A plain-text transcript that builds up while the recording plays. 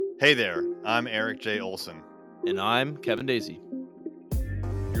Hey there, I'm Eric J. Olson. And I'm Kevin Daisy.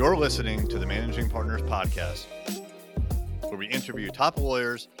 You're listening to the Managing Partners Podcast, where we interview top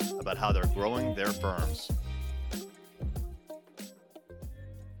lawyers about how they're growing their firms.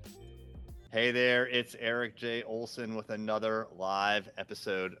 Hey there, it's Eric J. Olson with another live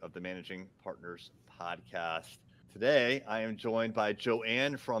episode of the Managing Partners Podcast. Today, I am joined by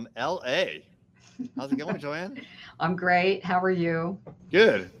Joanne from LA. How's it going, Joanne? I'm great. How are you?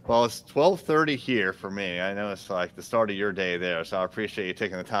 Good. Well, it's 12:30 here for me. I know it's like the start of your day there, so I appreciate you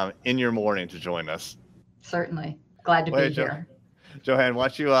taking the time in your morning to join us. Certainly. Glad to be here. Joanne, why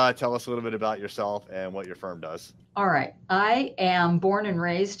don't you tell us a little bit about yourself and what your firm does? All right. I am born and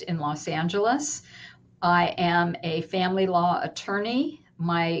raised in Los Angeles. I am a family law attorney.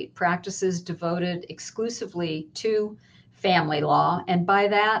 My practice is devoted exclusively to family law. And by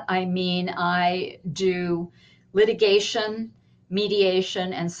that, I mean I do litigation,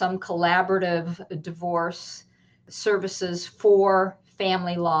 mediation, and some collaborative divorce services for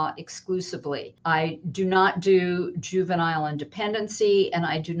family law exclusively. I do not do juvenile and dependency, and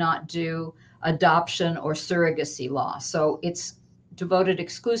I do not do adoption or surrogacy law. So it's devoted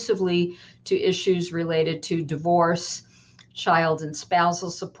exclusively to issues related to divorce, child and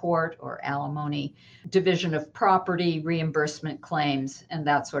spousal support or alimony, division of property, reimbursement claims, and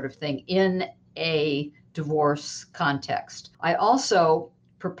that sort of thing in a divorce context. I also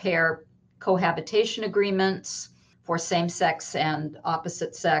prepare cohabitation agreements for same-sex and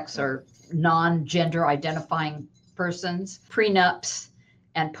opposite sex or non-gender identifying persons, prenups,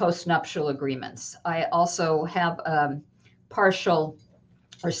 and postnuptial agreements. I also have partial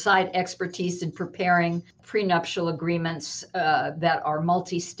or side expertise in preparing prenuptial agreements that are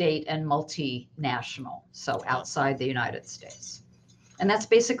multi-state and multinational, so outside the United States. And that's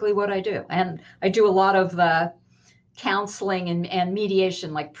basically what I do. And I do a lot of counseling and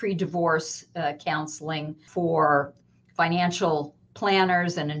mediation, like pre-divorce counseling for financial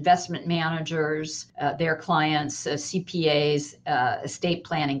planners and investment managers, their clients, CPAs, estate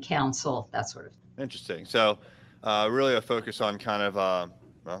planning counsel, that sort of thing. Interesting. So really a focus on kind of,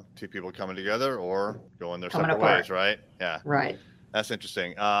 two people coming together or going their separate ways, right? Yeah. Right. That's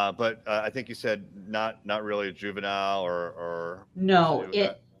interesting. But I think you said not really a juvenile or No,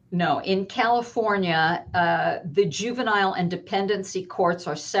 in California, the juvenile and dependency courts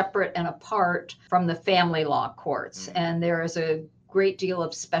are separate and apart from the family law courts. And there is a great deal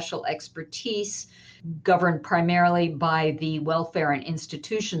of special expertise governed primarily by the Welfare and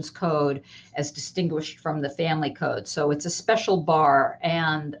Institutions Code as distinguished from the Family Code. So it's a special bar,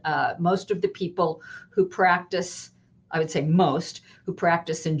 and most of the people who practice, I would say most, who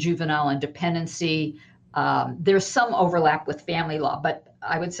practice in juvenile and dependency, there's some overlap with family law, but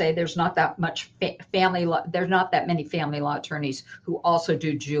I would say there's not that much family law. There's not that many family law attorneys who also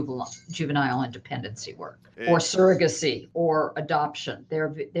do juvenile and dependency work or surrogacy or adoption.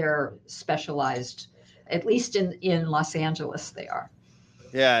 They're specialized, at least in Los Angeles, they are.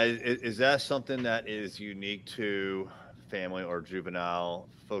 Yeah. Is that something that is unique to family or juvenile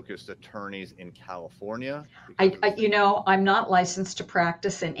focused attorneys in California? I'm not licensed to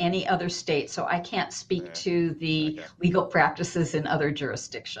practice in any other state, so I can't speak to the legal practices in other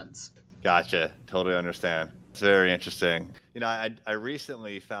jurisdictions. Gotcha. Totally understand. It's very interesting. I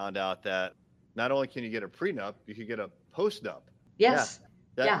recently found out that not only can you get a prenup, you can get a postnup. Yes.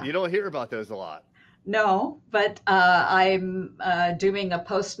 You don't hear about those a lot. No, but I'm doing a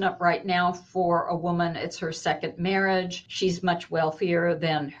postnup right now for a woman. It's her second marriage. She's much wealthier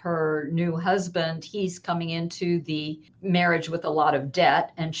than her new husband. He's coming into the marriage with a lot of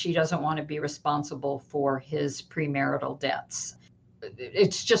debt, and she doesn't want to be responsible for his premarital debts.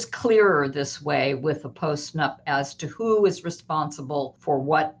 It's just clearer this way with a postnup as to who is responsible for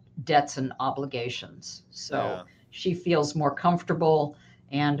what debts and obligations. So she feels more comfortable,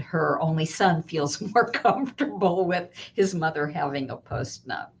 and her only son feels more comfortable with his mother having a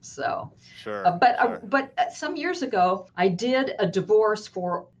postnup. So, but some years ago, I did a divorce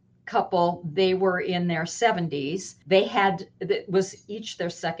for a couple. They were in their 70s. It was each their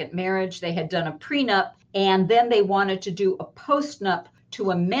second marriage. They had done a prenup, and then they wanted to do a postnup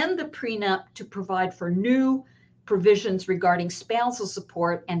to amend the prenup to provide for new provisions regarding spousal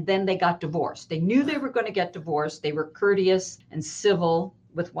support, and then they got divorced. They knew they were going to get divorced. They were courteous and civil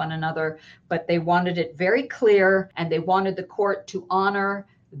with one another, but they wanted it very clear, and they wanted the court to honor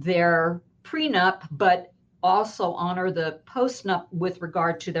their prenup, but also honor the postnup with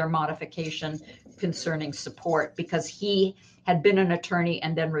regard to their modification concerning support, because he had been an attorney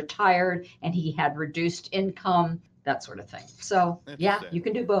and then retired, and he had reduced income, that sort of thing. So yeah, you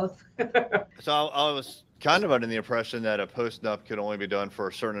can do both. So I was kind of under the impression that a post-nup could only be done for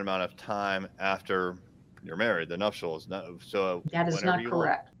a certain amount of time after you're married, the nuptials. So That is whenever not you want.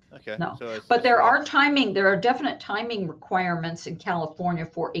 correct. Okay. No, So but it's there sort of. there are definite timing requirements in California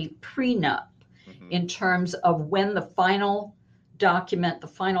for a prenup Mhm. in terms of when the final document, the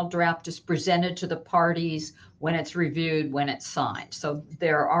final draft is presented to the parties, when it's reviewed, when it's signed. So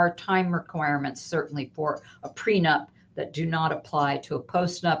there are time requirements certainly for a prenup that do not apply to a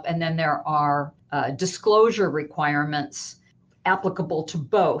postnup. And then there are disclosure requirements applicable to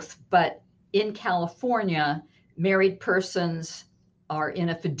both. But in California, married persons are in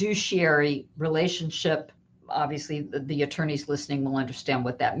a fiduciary relationship. Obviously, the attorneys listening will understand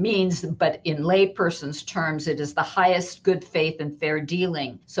what that means, but in layperson's terms, it is the highest good faith and fair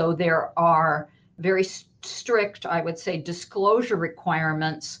dealing. So there are very strict, I would say, disclosure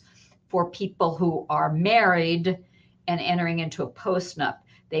requirements for people who are married and entering into a postnup.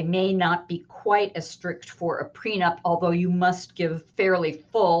 They may not be quite as strict for a prenup, although you must give fairly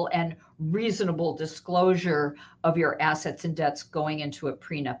full and reasonable disclosure of your assets and debts going into a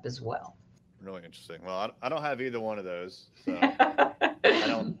prenup as well. Really interesting. Well, I don't have either one of those, so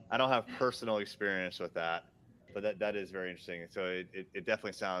I don't have personal experience with that, but that is very interesting. So it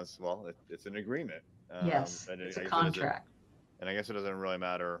definitely sounds, well, it's an agreement. Yes, And it's a I guess contract. and I guess it doesn't really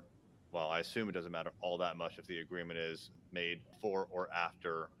matter. Well, I assume it doesn't matter all that much if the agreement is made before or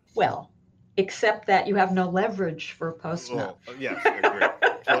after. Well, except that you have no leverage for a postnup. Well, yes, agreed.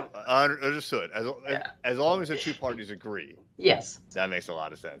 Understood. Yeah. As long as the two parties agree, Yes, that makes a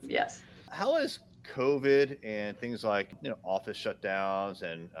lot of sense. yes. How has COVID and things like office shutdowns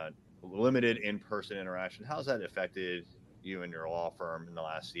and limited in-person interaction, how's that affected you and your law firm in the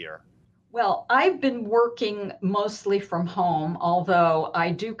last year? Well, I've been working mostly from home, although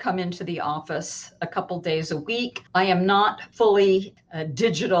I do come into the office a couple days a week. I am not fully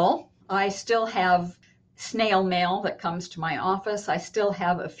digital. I still have snail mail that comes to my office. I still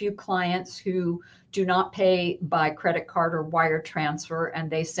have a few clients who do not pay by credit card or wire transfer, and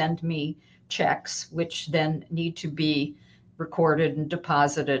they send me checks, which then need to be recorded and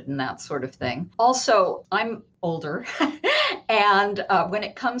deposited and that sort of thing. Also, I'm older. And when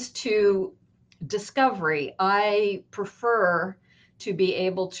it comes to discovery, I prefer to be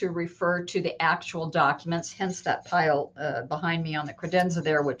able to refer to the actual documents, hence that pile behind me on the credenza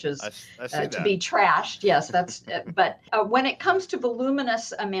there, which is I see to that. be trashed. Yes, that's, but when it comes to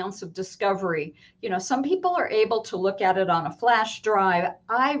voluminous amounts of discovery, some people are able to look at it on a flash drive.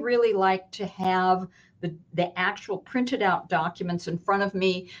 I really like to have the actual printed out documents in front of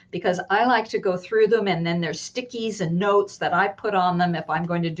me because I like to go through them, and then there's stickies and notes that I put on them if I'm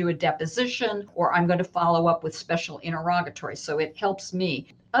going to do a deposition or I'm going to follow up with special interrogatories. So it helps me.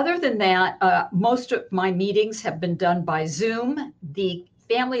 Other than that, most of my meetings have been done by Zoom. The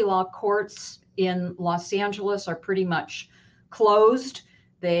family law courts in Los Angeles are pretty much closed.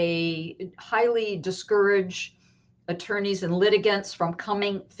 They highly discourage attorneys and litigants from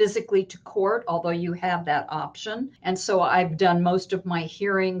coming physically to court, although you have that option. And so I've done most of my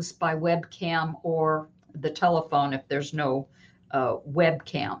hearings by webcam or the telephone if there's no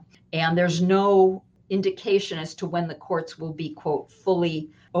webcam. And there's no indication as to when the courts will be, quote, fully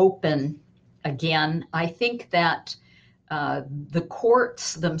open again. I think that the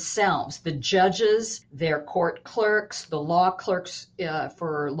courts themselves, the judges, their court clerks, the law clerks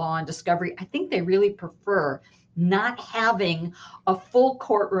for law and discovery, I think they really prefer not having a full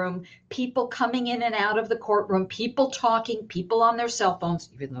courtroom, people coming in and out of the courtroom, people talking, people on their cell phones,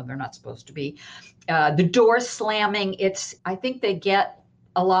 even though they're not supposed to be, the door slamming. I think they get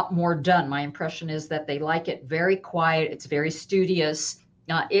a lot more done. My impression is that they like it very quiet. It's very studious.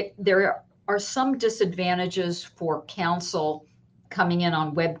 There are some disadvantages for counsel coming in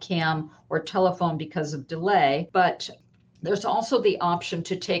on webcam or telephone because of delay, but there's also the option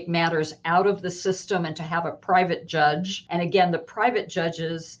to take matters out of the system and to have a private judge. And again, the private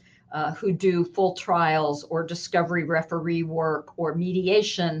judges who do full trials or discovery referee work or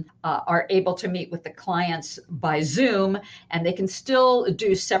mediation are able to meet with the clients by Zoom, and they can still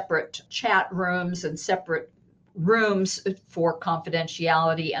do separate chat rooms and separate rooms for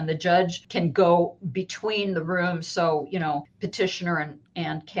confidentiality, and the judge can go between the rooms. So, petitioner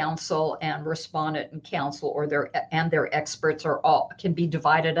and counsel and respondent and counsel or their experts are all can be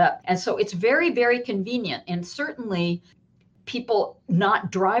divided up. And so it's very, very convenient. And certainly people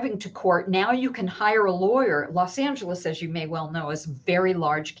not driving to court, now you can hire a lawyer. Los Angeles, as you may well know, is a very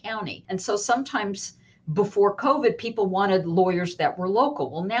large county. And so sometimes before COVID, people wanted lawyers that were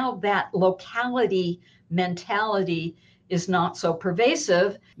local. Well, now that locality mentality is not so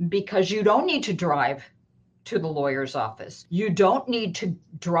pervasive because you don't need to drive to the lawyer's office. You don't need to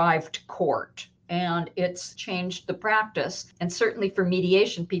drive to court. and it's changed the practice. And certainly for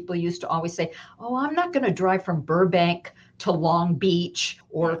mediation, people used to always say, oh, I'm not going to drive from Burbank to Long Beach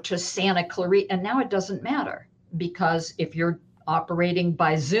or to Santa Clarita. And now it doesn't matter, because if you're operating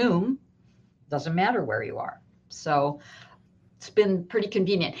by Zoom, doesn't matter where you are. So it's been pretty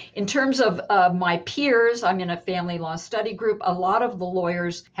convenient. In terms of my peers, I'm in a family law study group. A lot of the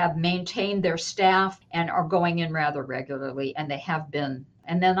lawyers have maintained their staff and are going in rather regularly, and they have been.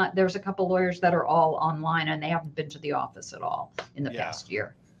 And then there's a couple lawyers that are all online, and they haven't been to the office at all in the past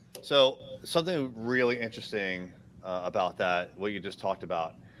year. So something really interesting about that, what you just talked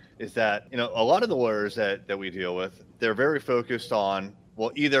about, is that, you know, a lot of the lawyers that we deal with, they're very focused on,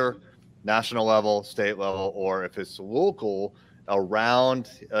 well, either national level, state level, or if it's local, around,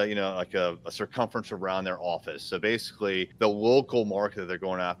 you know, like a circumference around their office. So basically, the local market that they're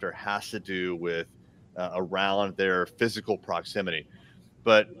going after has to do with around their physical proximity.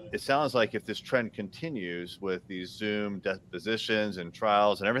 But it sounds like if this trend continues with these Zoom depositions and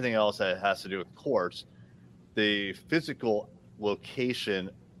trials and everything else that has to do with courts, the physical location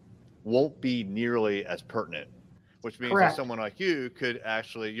won't be nearly as pertinent, which means that someone like you could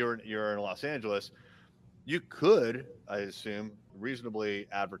actually, you're in Los Angeles, you could, I assume, reasonably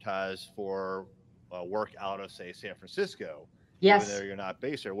advertise for work out of, say, San Francisco, even though you're not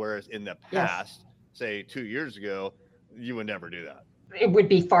based there. Whereas in the past, say 2 years ago, you would never do that. It would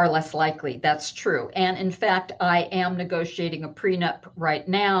be far less likely. That's true. And in fact, I am negotiating a prenup right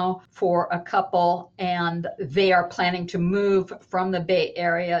now for a couple, and they are planning to move from the Bay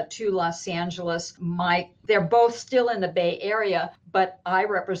Area to Los Angeles. They're both still in the Bay Area, but I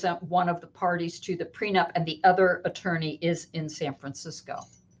represent one of the parties to the prenup, and the other attorney is in San Francisco.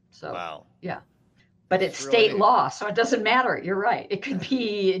 So, wow. Yeah. But it's state law, so it doesn't matter. You're right. It could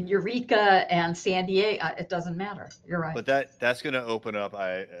be in Eureka and San Diego. It doesn't matter. You're right. But that's going to open up,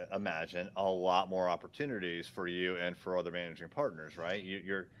 I imagine, a lot more opportunities for you and for other managing partners, right?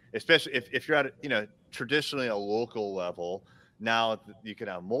 You're especially if you're at, you know, traditionally a local level. Now you can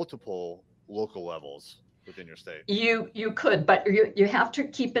have multiple local levels within your state. You could, but you have to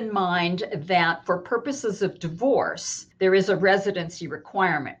keep in mind that for purposes of divorce, there is a residency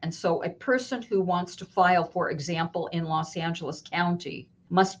requirement. And so a person who wants to file, for example, in Los Angeles County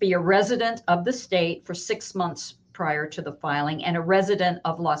must be a resident of the state for 6 months prior to the filing, and a resident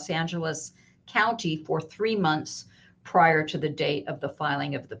of Los Angeles County for 3 months prior to the date of the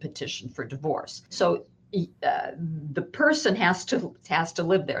filing of the petition for divorce. So the person has to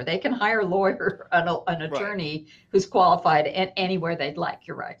live there. They can hire a lawyer, an attorney who's qualified anywhere they'd like.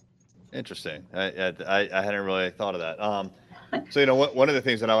 You're right. Interesting. I hadn't really thought of that. So, you know, one of the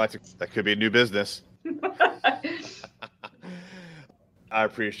things that I like to, that could be a new business. I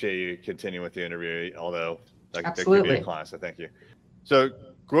appreciate you continuing with the interview, although that could be a client. So thank you. So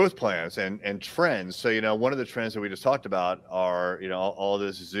growth plans and trends. So, you know, one of the trends that we just talked about are, you know, all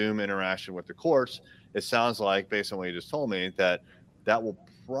this Zoom interaction with the courts. It sounds like, based on what you just told me, that will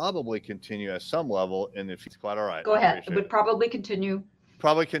probably continue at some level in the future. Quite all right. Go ahead. It would probably continue.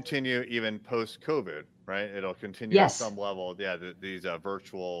 Probably continue even post-COVID, right? It'll continue at some level. Yeah, these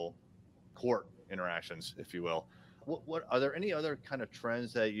virtual court interactions, if you will. What are there any other kind of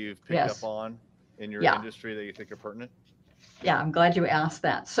trends that you've picked up on in your industry that you think are pertinent? Yeah, I'm glad you asked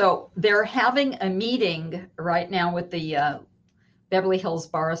that. So they're having a meeting right now with the Beverly Hills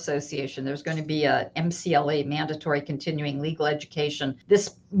Bar Association. There's going to be a MCLE, mandatory continuing legal education.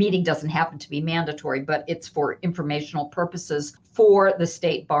 This meeting doesn't happen to be mandatory, but it's for informational purposes for the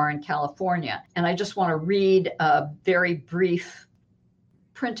state bar in California. And I just want to read a very brief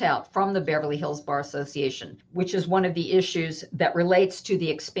printout from the Beverly Hills Bar Association, which is one of the issues that relates to the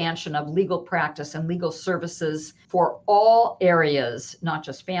expansion of legal practice and legal services for all areas, not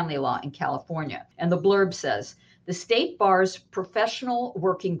just family law, in California. And the blurb says, the State Bar's Professional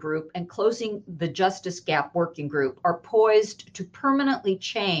Working Group and Closing the Justice Gap Working Group are poised to permanently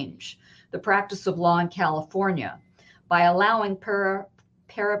change the practice of law in California by allowing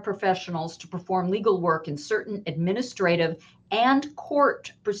paraprofessionals to perform legal work in certain administrative and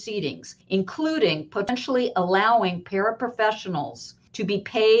court proceedings, including potentially allowing paraprofessionals to be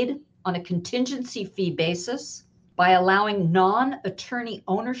paid on a contingency fee basis, by allowing non-attorney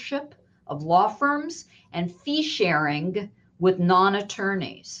ownership of law firms, and fee sharing with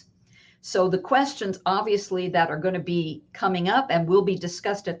non-attorneys. So the questions obviously that are going to be coming up and will be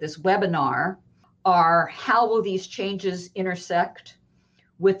discussed at this webinar are, how will these changes intersect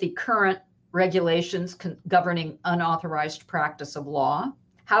with the current regulations governing unauthorized practice of law?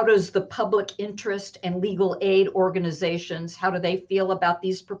 How does the public interest and legal aid organizations, how do they feel about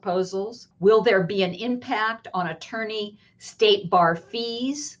these proposals? Will there be an impact on attorney state bar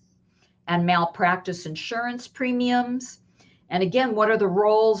fees? and malpractice insurance premiums. And again, what are the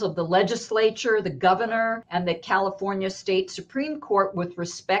roles of the legislature, the governor, and the California State Supreme Court with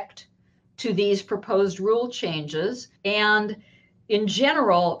respect to these proposed rule changes? And in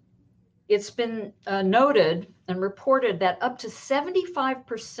general, it's been noted and reported that up to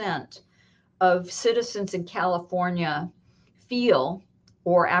 75% of citizens in California feel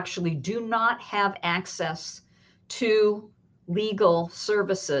or actually do not have access to legal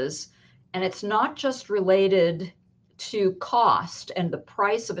services. And it's not just related to cost and the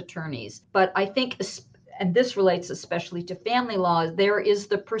price of attorneys, but I think, and this relates especially to family law, there is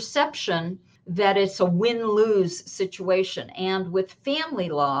the perception that it's a win-lose situation. And with family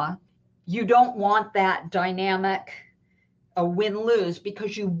law, you don't want that dynamic, a win-lose,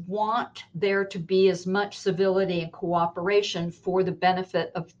 because you want there to be as much civility and cooperation for the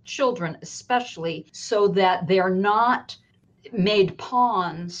benefit of children, especially, so that they're not made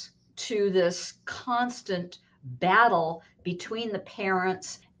pawns to this constant battle between the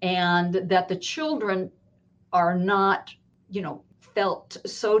parents, and that the children are not, felt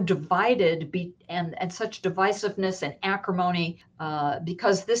so divided and such divisiveness and acrimony,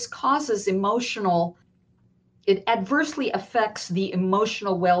 because this causes it adversely affects the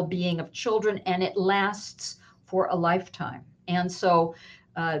emotional well-being of children, and it lasts for a lifetime. And so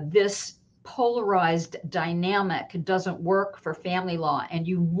this polarized dynamic doesn't work for family law, and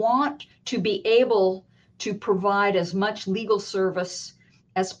you want to be able to provide as much legal service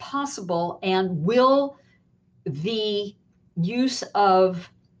as possible. And will the use of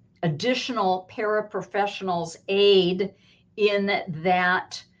additional paraprofessionals aid in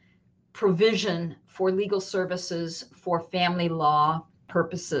that provision for legal services for family law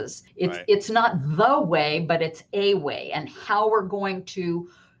purposes? It's not the way, but it's a way. And how we're going to,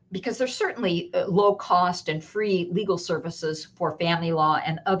 because there's certainly low cost and free legal services for family law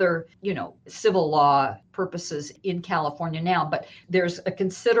and other, civil law purposes in California now, but there's a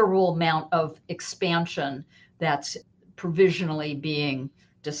considerable amount of expansion that's provisionally being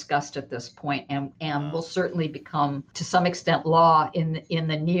discussed at this point, and will certainly become to some extent law in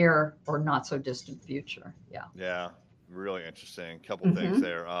the near or not so distant future. Yeah, really interesting. Couple things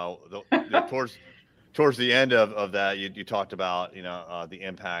there. Towards the end of that, you talked about the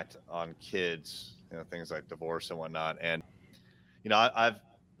impact on kids, things like divorce and whatnot. And I've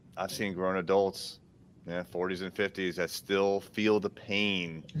seen grown adults, 40s and 50s, that still feel the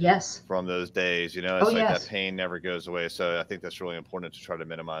pain from those days. It's that pain never goes away. So I think that's really important to try to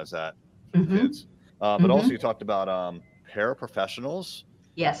minimize that for kids. But also you talked about paraprofessionals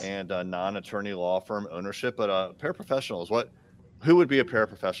and non-attorney law firm ownership. But paraprofessionals, who would be a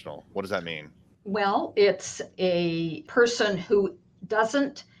paraprofessional? What does that mean? Well, it's a person who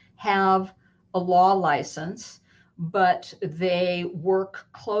doesn't have a law license, but they work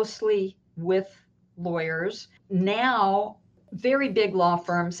closely with lawyers. Now, very big law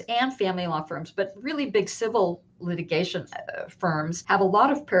firms and family law firms, but really big civil litigation firms have a lot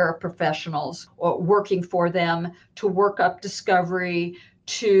of paraprofessionals working for them to work up discovery,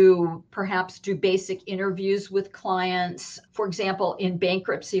 to perhaps do basic interviews with clients. For example, in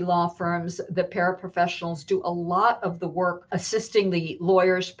bankruptcy law firms, the paraprofessionals do a lot of the work assisting the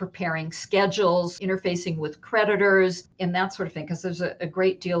lawyers preparing schedules, interfacing with creditors, and that sort of thing, because there's a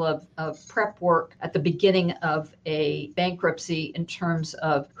great deal of prep work at the beginning of a bankruptcy in terms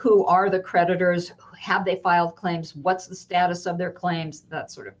of who are the creditors, have they filed claims, what's the status of their claims,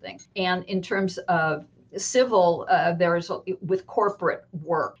 that sort of thing. And in terms of civil, there's with corporate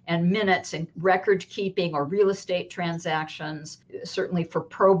work and minutes and record keeping or real estate transactions. Certainly for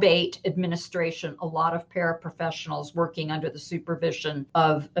probate administration, a lot of paraprofessionals working under the supervision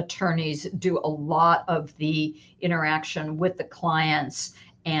of attorneys do a lot of the interaction with the clients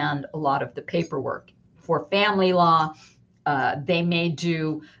and a lot of the paperwork. For family law, they may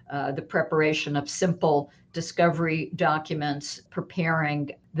do the preparation of simple discovery documents,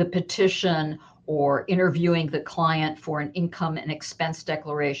 preparing the petition, or interviewing the client for an income and expense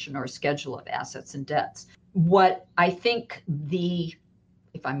declaration or a schedule of assets and debts. What I think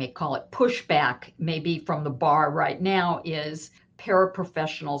if I may call it, pushback maybe from the bar right now is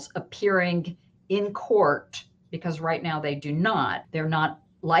paraprofessionals appearing in court, because right now they're not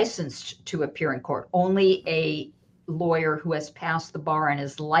licensed to appear in court. Only a lawyer who has passed the bar and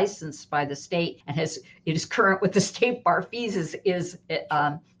is licensed by the state and it is current with the state bar fees is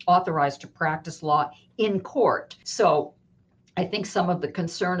authorized to practice law in court. So I think some of the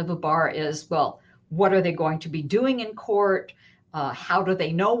concern of the bar is, well, what are they going to be doing in court? How do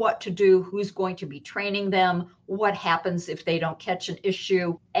they know what to do? Who's going to be training them? What happens if they don't catch an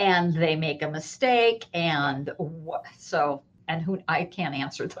issue and they make a mistake? And And who, I can't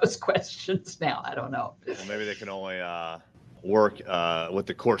answer those questions now. I don't know. Well, maybe they can only work with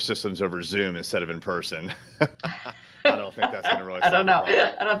the court systems over Zoom instead of in person. I don't think that's going to really I solve don't the know.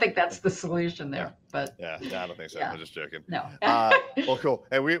 problem. I don't think that's the solution there, but Yeah, I don't think so. yeah. I'm just joking. No. Well, cool.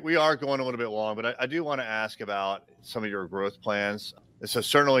 And we are going a little bit long, but I do want to ask about some of your growth plans. So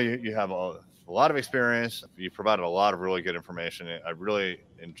certainly you have a lot of experience. You provided a lot of really good information. I really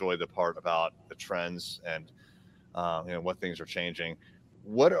enjoyed the part about the trends and what things are changing.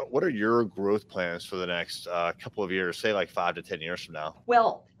 What are your growth plans for the next couple of years, say like 5 to 10 years from now?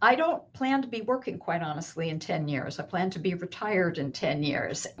 Well, I don't plan to be working, quite honestly, in 10 years. I plan to be retired in 10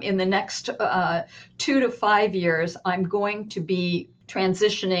 years. In the next 2 to 5 years, I'm going to be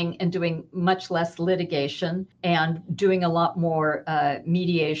transitioning and doing much less litigation and doing a lot more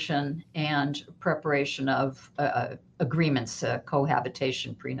mediation and preparation of agreements,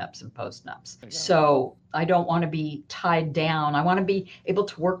 cohabitation, prenups, and postnups. So I don't want to be tied down. I want to be able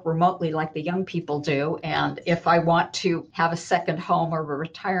to work remotely like the young people do. And if I want to have a second home or a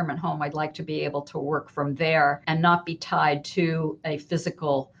retirement home, I'd like to be able to work from there and not be tied to a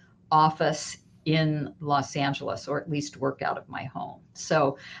physical office in Los Angeles, or at least work out of my home.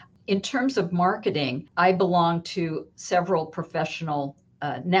 So in terms of marketing, I belong to several professional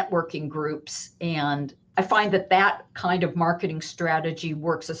networking groups, and I find that kind of marketing strategy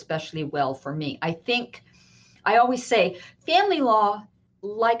works especially well for me. I think I always say family law,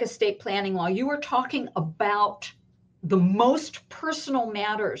 like estate planning law, you are talking about the most personal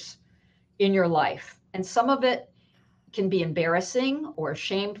matters in your life. And some of it can be embarrassing or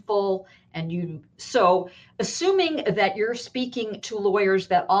shameful. So assuming that you're speaking to lawyers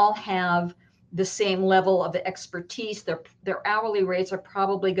that all have the same level of expertise, their hourly rates are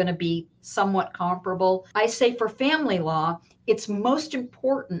probably going to be somewhat comparable. I say for family law, it's most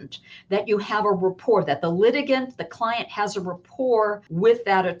important that you have a rapport, that the litigant, the client, has a rapport with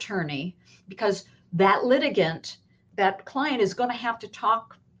that attorney, because that litigant, that client, is going to have to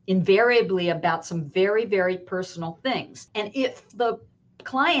talk invariably about some very, very personal things. And if the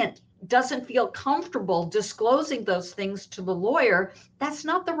client doesn't feel comfortable disclosing those things to the lawyer, that's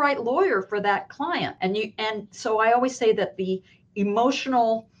not the right lawyer for that client. And so I always say that the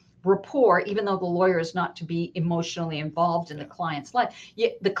emotional rapport, even though the lawyer is not to be emotionally involved in the client's life,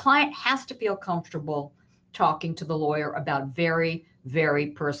 the client has to feel comfortable talking to the lawyer about very, very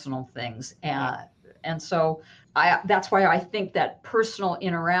personal things. And so that's why I think that personal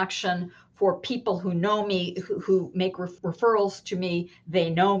interaction for people who know me, who make referrals to me, they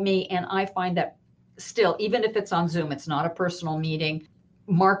know me. And I find that still, even if it's on Zoom, it's not a personal meeting.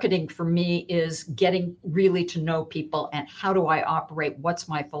 Marketing for me is getting really to know people and how do I operate, what's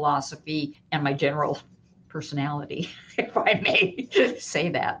my philosophy and my general personality, if I may say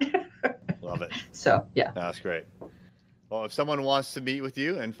that. Love it. So, yeah. That's great. Well, if someone wants to meet with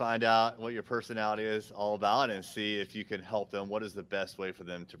you and find out what your personality is all about and see if you can help them, what is the best way for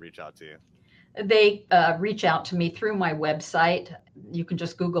them to reach out to you? They reach out to me through my website. You can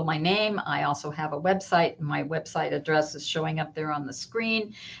just Google my name. I also have a website. My website address is showing up there on the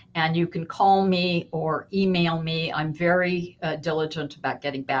screen. And you can call me or email me. I'm very diligent about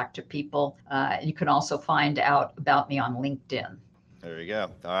getting back to people. You can also find out about me on LinkedIn. There you go.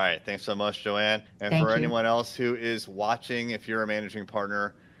 All right. Thanks so much, Joanne. And Thank for you. anyone else who is watching, if you're a managing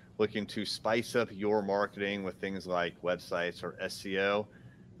partner looking to spice up your marketing with things like websites or SEO,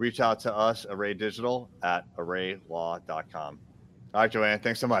 reach out to us, Array Digital, at arraylaw.com. All right, Joanne.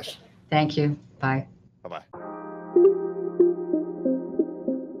 Thanks so much. Thank you. Bye. Bye-bye.